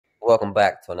welcome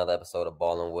back to another episode of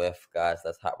Ballin' With. Guys,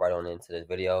 let's hop right on into this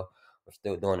video. We're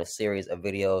still doing a series of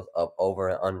videos of over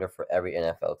and under for every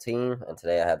NFL team. And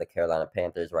today I have the Carolina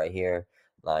Panthers right here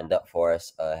lined up for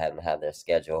us. Haven't had their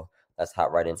schedule. Let's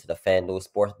hop right into the FanDuel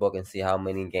Sportsbook and see how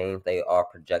many games they are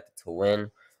projected to win.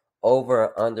 Over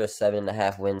and under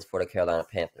 7.5 wins for the Carolina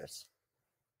Panthers.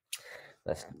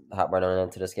 Let's hop right on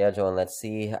into the schedule and let's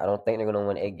see. I don't think they're going to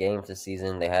win 8 games this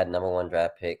season. They had number 1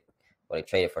 draft pick. Well, they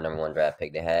traded for number 1 draft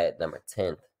pick. They had number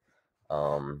 10th.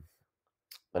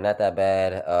 But not that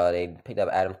bad. They picked up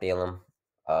Adam Thielen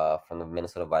from the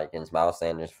Minnesota Vikings, Miles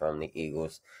Sanders from the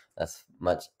Eagles. That's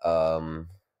much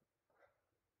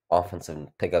offensive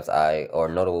pickups or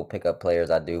notable pickup players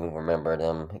I do remember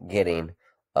them getting.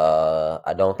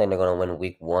 I don't think they're going to win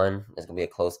week 1. It's going to be a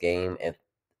close game. If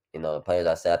the players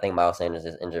I said, I think Miles Sanders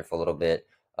is injured for a little bit.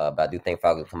 But I do think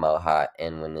Falcons come out hot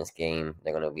and win this game.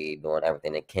 They're going to be doing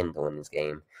everything they can do in this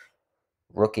game.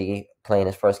 Rookie playing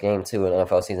his first game, too, in the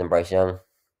NFL season, Bryce Young.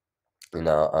 It's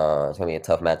going to be a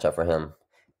tough matchup for him.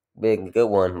 Big, good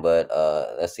one, but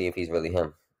let's see if he's really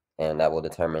him. And that will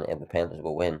determine if the Panthers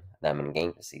will win that many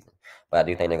games this season. But I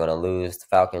do think they're going to lose to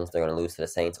Falcons. They're going to lose to the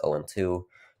Saints 0-2.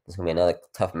 It's going to be another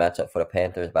tough matchup for the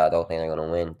Panthers, but I don't think they're going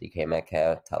to win. DK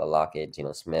Metcalf, Tyler Lockett,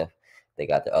 Geno Smith. They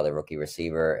got the other rookie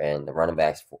receiver, and the running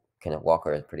backs, Kenneth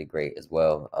Walker, is pretty great as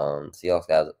well. Seahawks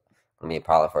guys going to be a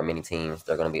problem for many teams.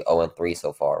 They're going to be 0-3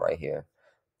 so far right here.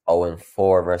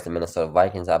 0-4 versus the Minnesota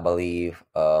Vikings, I believe.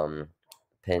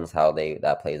 Depends how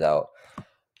that plays out.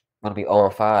 Going to be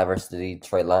 0-5 versus the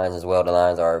Detroit Lions as well. The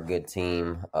Lions are a good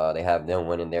team. They have them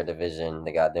winning their division.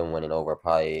 They got them winning over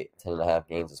probably 10.5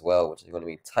 games as well, which is going to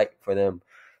be tight for them.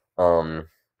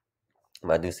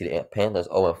 I do see the Panthers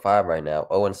 0-5 right now.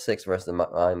 0-6 versus the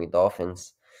Miami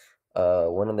Dolphins.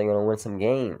 When are they going to win some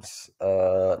games?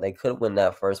 They could win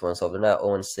that first one. So if they're not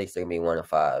 0-6, they're going to be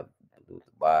 1-5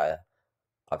 by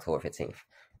October 15th.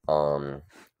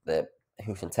 The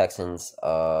Houston Texans,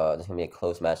 there's going to be a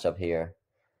close matchup here.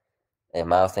 And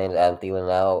Miles Sanders, Adam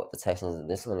Thielen out. The Texans,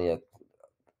 this is going to be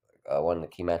one of the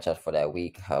key matchups for that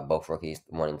week. Both rookies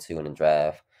 1 and 2 in the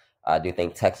draft. I do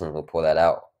think Texans will pull that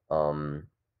out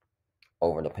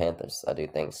over the Panthers. I do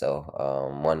think so.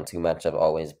 1 and 2 matchup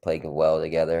always play well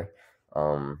together.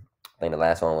 I think the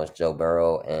last one was Joe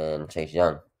Burrow and Chase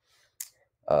Young.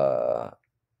 I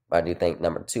do think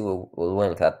number 2 will win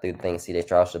because I do think C.J.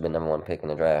 Stroud should have been number 1 pick in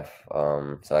the draft.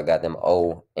 So I got them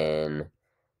 0-6,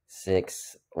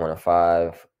 1-5,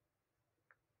 0-7,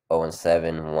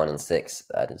 1-6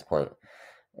 at this point.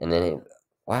 And then,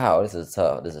 wow, this is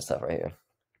tough. This is tough right here.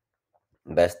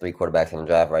 Best 3 quarterbacks in the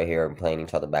draft right here playing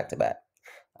each other back to back.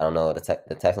 I don't know. The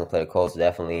Texans play the Colts.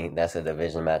 Definitely, that's a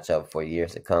division matchup for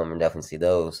years to come. And definitely see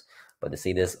those. But to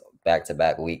see this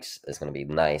back-to-back weeks is going to be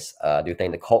nice. I do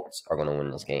think the Colts are going to win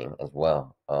this game as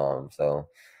well. So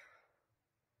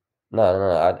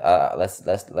no. Let's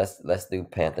do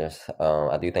Panthers.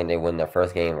 I do think they win their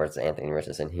first game versus Anthony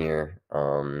Richardson here.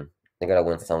 They gotta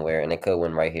win somewhere, and they could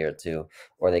win right here too,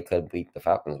 or they could beat the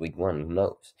Falcons week 1. Who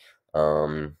knows?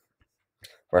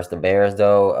 Versus the Bears,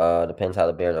 though, depends how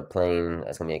the Bears are playing.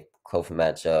 That's gonna be a close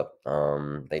matchup.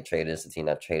 They traded. It's the team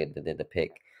that traded that did the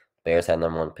pick. Bears had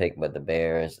number 1 pick, but the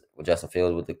Bears with Justin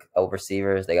Fields with the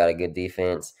receivers, they got a good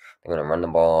defense. They're gonna run the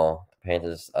ball. The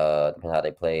Panthers, depends how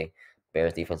they play.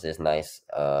 Bears defense is nice,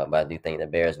 but I do think the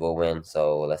Bears will win.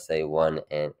 So let's say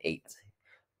 1-8.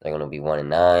 They're gonna be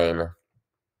 1-9.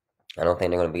 I don't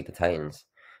think they're gonna beat the Titans.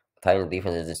 The Titans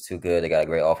defense is just too good. They got a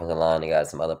great offensive line. They got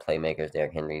some other playmakers.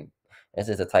 Derrick Henry. This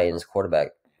is the Titans quarterback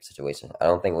situation. I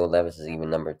don't think Will Levis is even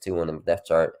number 2 on the depth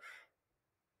chart.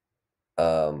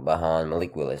 Behind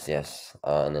Malik Willis, yes.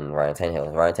 And then Ryan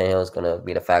Tannehill. Ryan Tannehill is going to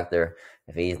be the factor.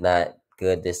 If he's not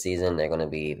good this season, they're going to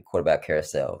be the quarterback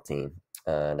carousel team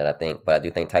that I think. But I do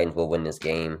think Titans will win this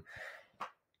game.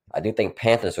 I do think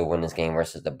Panthers will win this game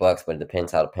versus the Bucs, but it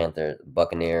depends how the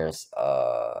Buccaneers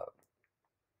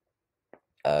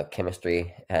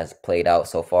chemistry has played out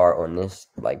so far on this.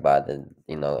 Like by the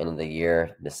end of the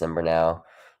year, December now,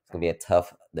 it's going to be a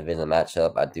tough division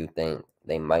matchup. I do think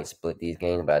they might split these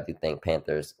games, but I do think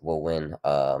Panthers will win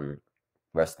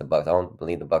versus the Bucs. I don't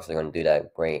believe the Bucs are going to do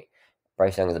that great.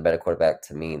 Bryce Young is a better quarterback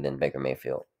to me than Baker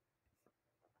Mayfield.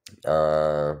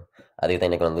 I do think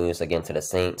they're going to lose again to the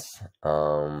Saints.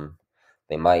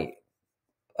 They might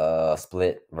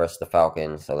split versus the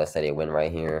Falcons. So let's say they win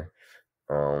right here.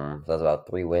 So that's about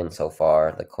 3 wins so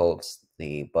far. The Colts,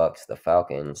 the Bucs, the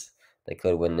Falcons. They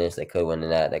could win this. They could win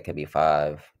that. That could be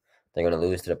 5. They're going to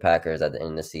lose to the Packers at the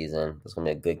end of the season. It's going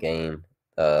to be a good game.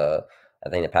 I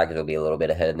think the Packers will be a little bit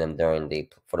ahead of them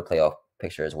for the playoff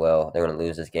picture as well. They're going to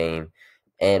lose this game.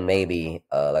 and maybe,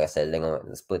 like I said, they're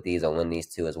gonna split these or win these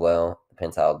two as well.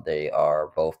 Depends how they are.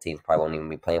 Both teams probably won't even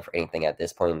be playing for anything at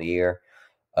this point in the year.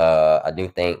 I do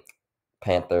think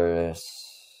Panthers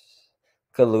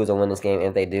could lose or win this game.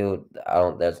 If they do, I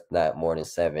don't. There's not more than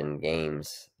 7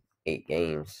 games, 8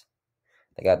 games.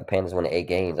 They got the Panthers winning 8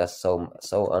 games. That's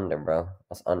so under, bro.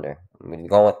 That's under. I mean,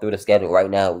 going through the schedule right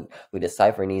now, we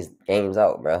deciphering these games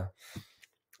out, bro.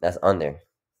 That's under.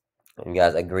 If you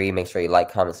guys agree, make sure you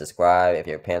like, comment, subscribe. If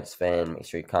you're a Panthers fan, make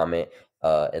sure you comment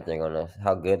if they're gonna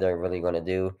how good they're really gonna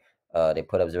do. They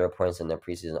put up 0 points in their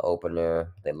preseason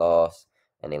opener. They lost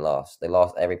and they lost. They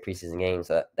lost every preseason game,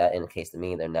 so that indicates to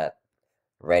me they're not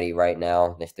ready right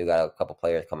now. They still got a couple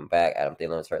players coming back. Adam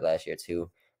Thielen was hurt last year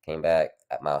too. Came back.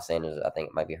 Miles Sanders, I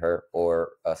think, might be hurt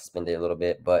or suspended a little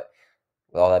bit. But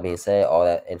with all that being said, all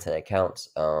that into accounts,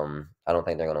 I don't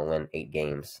think they're gonna win 8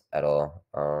 games at all.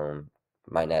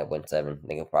 Might not win 7.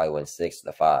 They can probably win 6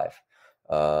 to 5.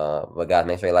 But guys,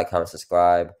 make sure you like, comment,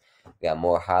 subscribe. We got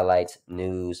more highlights,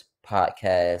 news,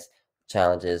 podcasts,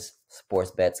 challenges,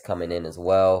 sports bets coming in as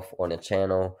well on the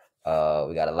channel.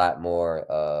 We got a lot more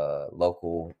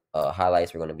local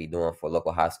highlights we're going to be doing for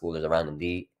local high schoolers around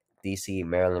the DC,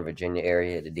 Maryland, Virginia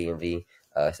area, the DMV.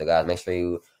 So guys, make sure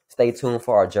you stay tuned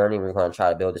for our journey. We're going to try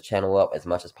to build the channel up as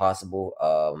much as possible.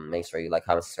 Make sure you like,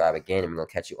 comment, subscribe again, and we're going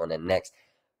to catch you on the next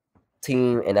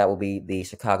team, and that will be the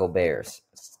Chicago Bears.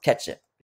 Catch it.